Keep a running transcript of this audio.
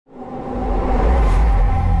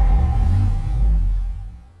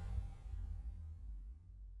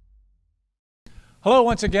Hello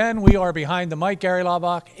once again. We are behind the mic, Gary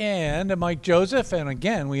Laubach and Mike Joseph. And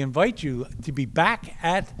again, we invite you to be back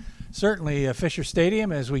at certainly Fisher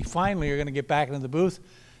Stadium as we finally are going to get back into the booth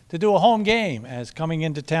to do a home game. As coming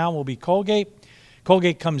into town will be Colgate.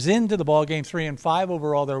 Colgate comes into the ball game 3-5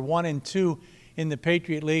 overall. They're 1-2 in the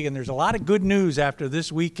Patriot League, and there's a lot of good news after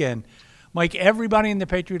this weekend. Mike, everybody in the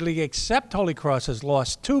Patriot League except Holy Cross has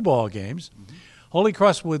lost 2 ball games. Holy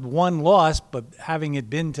Cross with 1 loss, but having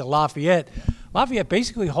it been to Lafayette, Lafayette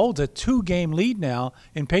basically holds a 2-game lead now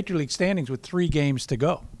in Patriot League standings with 3 games to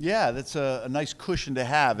go. Yeah, that's a nice cushion to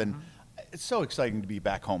have, and it's so exciting to be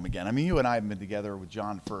back home again. I mean, you and I have been together with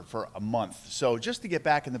John for a month, so just to get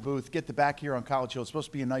back in the booth, get back here on College Hill, it's supposed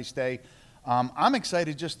to be a nice day. I'm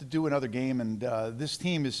excited just to do another game, and this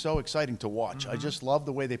team is so exciting to watch. I just love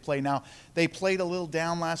the way they play now. They played a little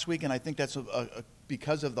down last week, and I think that's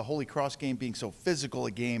because of the Holy Cross game being so physical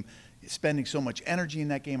a game, spending so much energy in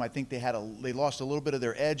that game. I think they lost a little bit of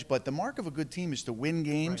their edge, but the mark of a good team is to win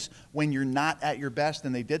games when you're not at your best,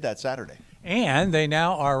 and they did that Saturday. And they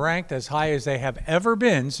now are ranked as high as they have ever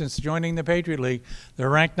been since joining the Patriot League. They're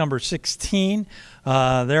ranked number 16.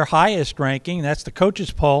 Their highest ranking, that's the coaches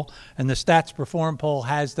poll, and the Stats Perform poll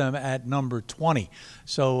has them at number 20.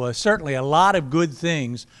 So certainly a lot of good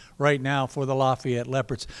things right now for the Lafayette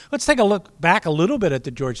Leopards. Let's take a look back a little bit at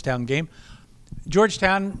the Georgetown game.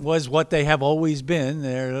 Georgetown was what they have always been.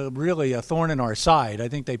 They're really a thorn in our side. I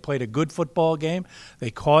think they played a good football game. They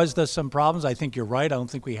caused us some problems. I think you're right. I don't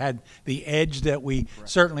think we had the edge that we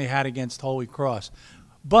certainly had against Holy Cross.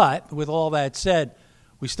 But with all that said,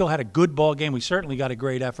 we still had a good ball game. We certainly got a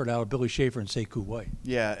great effort out of Billy Schaefer and Sekou White.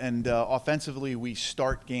 Yeah, and offensively, we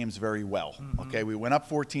start games very well. Okay, we went up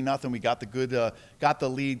 14-0. We got the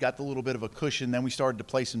lead, got the little bit of a cushion. Then we started to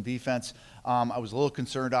play some defense. I was a little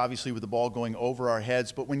concerned, obviously, with the ball going over our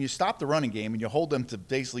heads. But when you stop the running game and you hold them to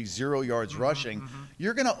basically 0 yards rushing,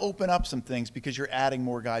 you're going to open up some things because you're adding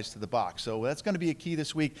more guys to the box. So that's going to be a key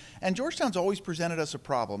this week. And Georgetown's always presented us a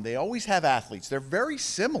problem. They always have athletes. They're very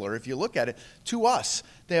similar, if you look at it, to us.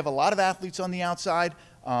 They have a lot of athletes on the outside.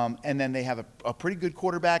 And then they have a pretty good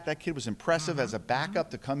quarterback. That kid was impressive as a backup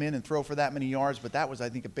to come in and throw for that many yards, but that was, I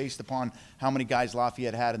think, based upon how many guys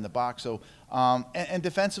Lafayette had in the box. So, and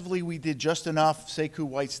defensively, we did just enough. Sekou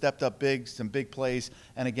White stepped up big, some big plays.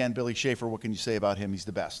 And again, Billy Schaefer, what can you say about him? He's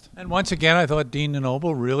the best. And once again, I thought Dean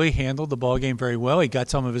DeNoble really handled the ball game very well. He got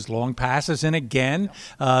some of his long passes in again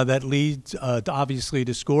that leads, obviously,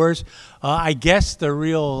 to scores. I guess the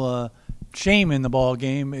real shame in the ball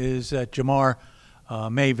game is that Jamar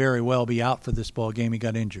may very well be out for this ball game. He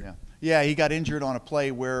got injured. Yeah, he got injured on a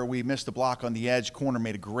play where we missed a block on the edge. Corner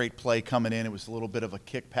made a great play coming in. It was a little bit of a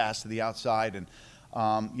kick pass to the outside, and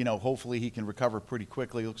you know, hopefully he can recover pretty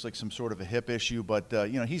quickly. It looks like some sort of a hip issue, but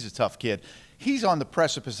you know, he's a tough kid. He's on the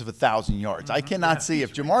precipice of 1,000 yards. I cannot see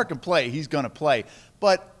if Jamar can play, he's going to play.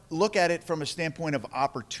 But look at it from a standpoint of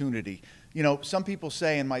opportunity. You know, some people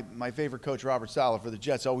say, and my favorite coach, Robert Saleh for the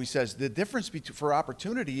Jets, always says the difference for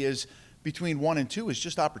opportunity is between 1 and 2 is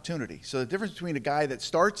just opportunity. So the difference between a guy that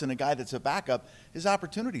starts and a guy that's a backup is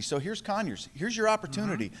opportunity. So here's Conyers. Here's your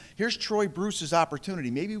opportunity. Here's Troy Bruce's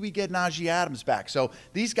opportunity. Maybe we get Najee Adams back. So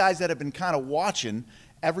these guys that have been kind of watching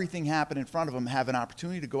everything happen in front of them have an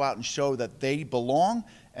opportunity to go out and show that they belong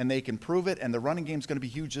and they can prove it, and the running game is going to be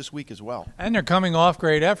huge this week as well. And they're coming off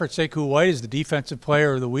great efforts. Sekou White is the Defensive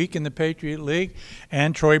Player of the Week in the Patriot League,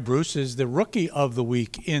 and Troy Bruce is the Rookie of the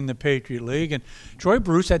Week in the Patriot League. And Troy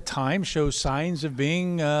Bruce at times shows signs of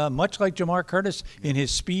being much like Jamar Curtis in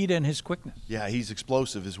his speed and his quickness. Yeah, he's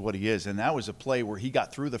explosive is what he is, and that was a play where he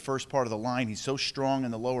got through the first part of the line. He's so strong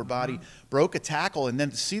in the lower body, broke a tackle, and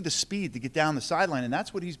then to see the speed to get down the sideline, and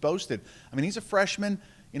that's what he's boasted. I mean, he's a freshman,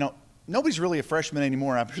 you know. Nobody's really a freshman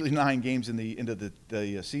anymore after 9 games into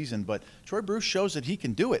the season, but Troy Bruce shows that he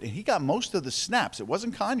can do it, and he got most of the snaps. It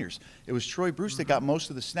wasn't Conyers. It was Troy Bruce that got most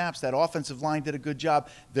of the snaps. That offensive line did a good job.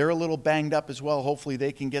 They're a little banged up as well. Hopefully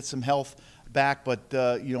they can get some health back, but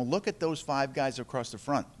you know, look at those 5 guys across the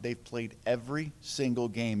front. They've played every single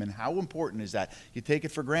game, and how important is that? You take it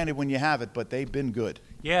for granted when you have it, but they've been good.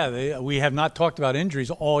 Yeah, we have not talked about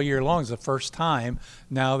injuries all year long. It's the first time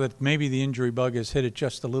now that maybe the injury bug has hit it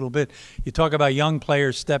just a little bit. You talk about young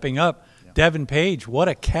players stepping up. Devin Page, what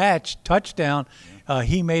a catch, touchdown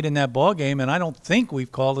he made in that ball game, and I don't think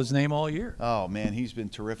we've called his name all year. Oh, man, he's been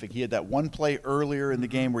terrific. He had that one play earlier in the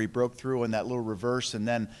game where he broke through on that little reverse, and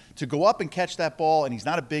then to go up and catch that ball, and he's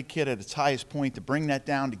not a big kid at its highest point, to bring that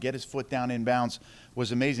down, to get his foot down inbounds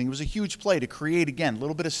was amazing. It was a huge play to create, again, a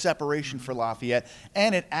little bit of separation for Lafayette,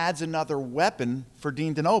 and it adds another weapon for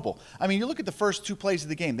Dean DeNoble. I mean, you look at the first 2 plays of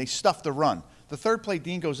the game. They stuffed the run. The third play,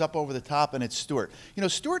 Dean goes up over the top, and it's Stewart. You know,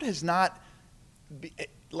 Stewart has not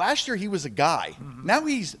last year he was a guy. Now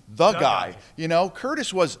he's the guy. You know,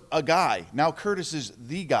 Curtis was a guy. Now Curtis is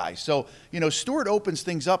the guy. So, you know, Stewart opens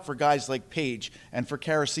things up for guys like Page and for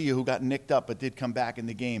Caracia, who got nicked up but did come back in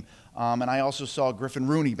the game. And I also saw Griffin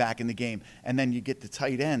Rooney back in the game. And then you get the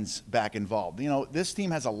tight ends back involved. You know, this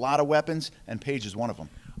team has a lot of weapons, and Page is one of them.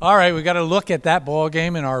 All right, we got to look at that ball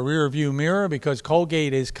game in our rearview mirror because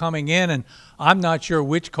Colgate is coming in, and I'm not sure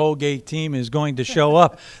which Colgate team is going to show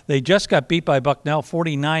up. They just got beat by Bucknell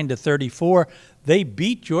 49-34. They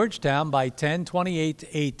beat Georgetown by 10,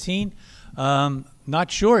 28-18.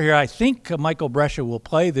 Not sure here. I think Michael Brescia will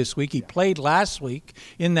play this week. He played last week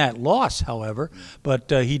in that loss, however, but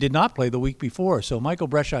he did not play the week before. So Michael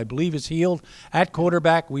Brescia, I believe, is healed at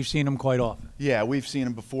quarterback. We've seen him quite often. Yeah, we've seen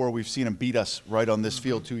him before. We've seen him beat us right on this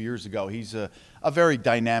field 2 years ago. He's a very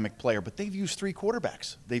dynamic player, but they've used 3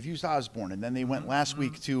 quarterbacks. They've used Osborne, and then they went last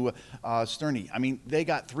week to Sterney. I mean, they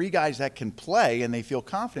got 3 guys that can play and they feel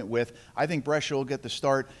confident with. I think Brescia will get the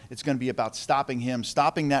start. It's going to be about stopping him,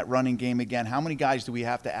 stopping that running game again. How many guys do we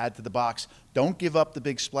have to add to the box? Don't give up the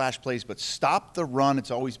big splash plays, but stop the run.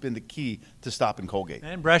 It's always been the key to stopping Colgate.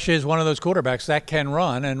 And Brescia is one of those quarterbacks that can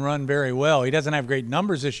run and run very well. He doesn't have great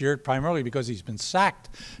numbers this year, primarily because he's been sacked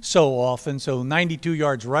so often. So 92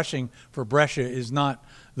 yards rushing for Brescia is not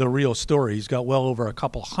the real story. He's got well over a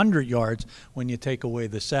couple hundred yards when you take away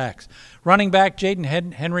the sacks. Running back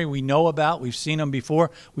Jaden Henry we know about. We've seen him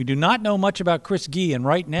before. We do not know much about Chris Gee, and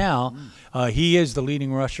right now he is the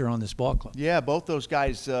leading rusher on this ball club. Yeah, both those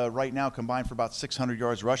guys right now combined for about 600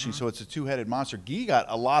 yards rushing, so it's a two-headed monster. Gee got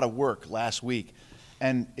a lot of work last week.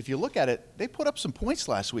 And if you look at it, they put up some points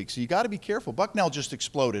last week, so you got to be careful. Bucknell just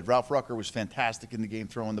exploded. Ralph Rucker was fantastic in the game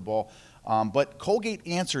throwing the ball. But Colgate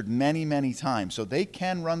answered many, many times. So they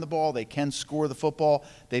can run the ball. They can score the football.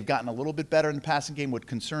 They've gotten a little bit better in the passing game. What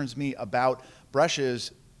concerns me about Brescia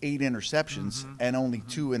is 8 interceptions and only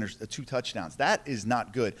 2 touchdowns. That is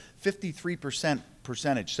not good. 53%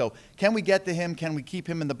 percentage. So can we get to him? Can we keep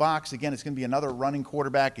him in the box? Again, it's going to be another running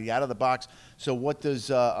quarterback. He's out of the box. So what does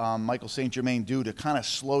Michael St. Germain do to kind of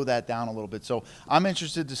slow that down a little bit? So I'm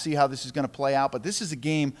interested to see how this is going to play out. But this is a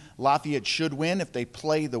game Lafayette should win if they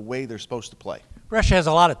play the way they're supposed to play. Brescia has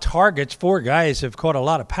a lot of targets. 4 guys have caught a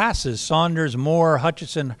lot of passes. Saunders, Moore,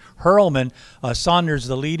 Hutchison, Hurlman. Saunders,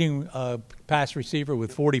 the leading pass receiver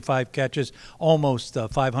with 45 catches, almost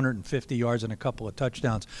 550 yards and a couple of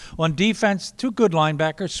touchdowns. On defense, 2 good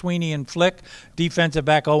linebackers, Sweeney and Flick. Defensive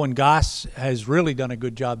back Owen Goss has really done a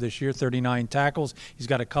good job this year, 39 tackles. He's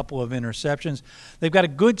got a couple of interceptions. They've got a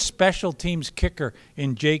good special teams kicker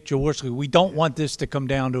in Jake Jaworski. We don't want this to come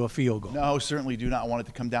down to a field goal. No, certainly do not want it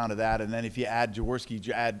to come down to that. And then if you add Jaworski,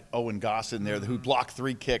 you add Owen Goss in there, who blocked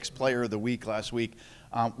 3 kicks, player of the week last week.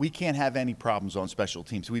 We can't have any problems on special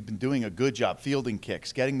teams. We've been doing a good job fielding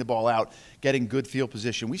kicks, getting the ball out, getting good field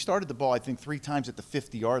position. We started the ball, I think, 3 times at the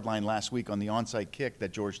 50-yard line last week on the onside kick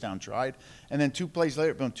that Georgetown tried. And then 2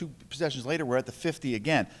 possessions later, we're at the 50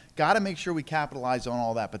 again. Got to make sure we capitalize on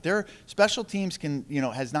all that. But their special teams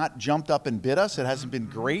has not jumped up and bit us. It hasn't been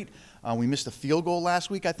great. We missed a field goal last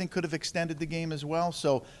week, I think could have extended the game as well.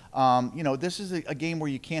 So, this is a game where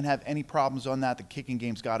you can't have any problems on that. The kicking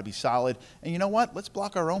game's got to be solid. And you know what? Let's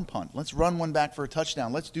block our own punt. Let's run one back for a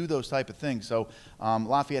touchdown. Let's do those type of things. So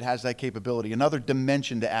Lafayette has that capability. Another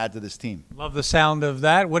dimension to add to this team. Love the sound of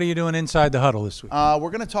that. What are you doing inside the huddle this week? We're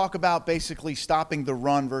going to talk about basically stopping the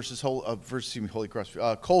run versus Holy Cross,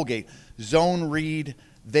 Colgate. Zone read.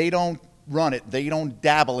 They don't run it. They don't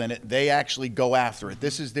dabble in it. They actually go after it.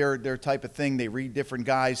 This is their type of thing. They read different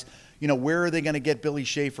guys. Where are they going to get Billy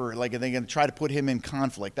Schaefer? Like, are they going to try to put him in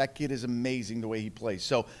conflict? That kid is amazing the way he plays.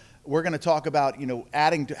 So we're going to talk about,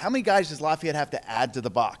 adding to – how many guys does Lafayette have to add to the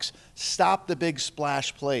box? Stop the big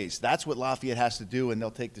splash plays. That's what Lafayette has to do, and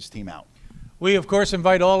they'll take this team out. We, of course,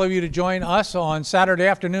 invite all of you to join us on Saturday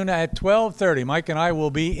afternoon at 12:30. Mike and I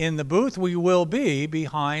will be in the booth. We will be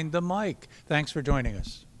behind the mic. Thanks for joining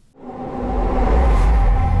us.